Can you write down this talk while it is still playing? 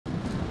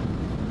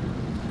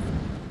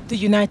The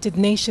United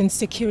Nations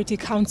Security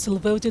Council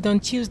voted on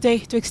Tuesday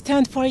to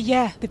extend for a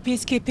year the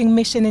peacekeeping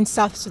mission in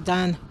South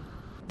Sudan.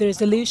 The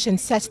resolution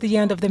sets the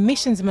end of the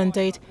mission's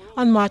mandate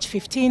on March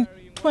 15,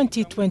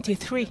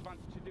 2023.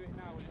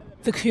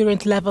 The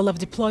current level of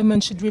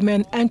deployment should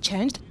remain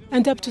unchanged,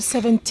 and up to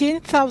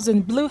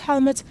 17,000 blue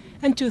helmets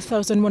and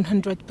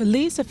 2,100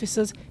 police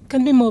officers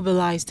can be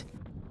mobilized.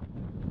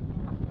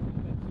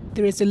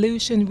 The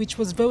resolution, which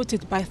was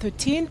voted by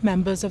 13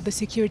 members of the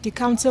Security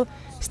Council,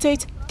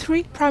 states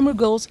 3 primary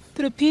goals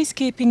to the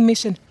peacekeeping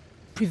mission: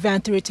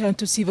 prevent a return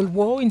to civil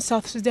war in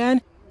South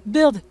Sudan,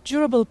 build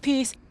durable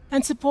peace,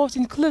 and support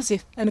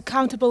inclusive and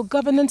accountable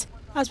governance,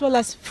 as well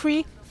as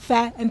free,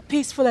 fair and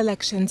peaceful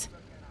elections.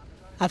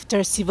 After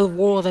a civil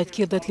war that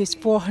killed at least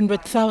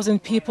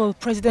 400,000 people,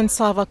 President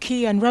Salva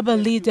Kiir and rebel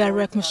leader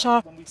Riek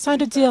Machar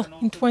signed a deal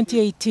in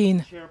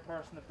 2018.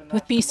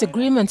 The peace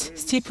agreement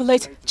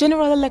stipulates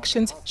general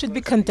elections should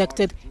be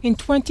conducted in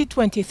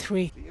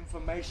 2023.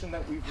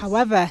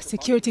 However,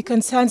 security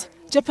concerns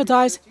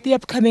jeopardize the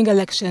upcoming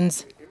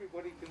elections.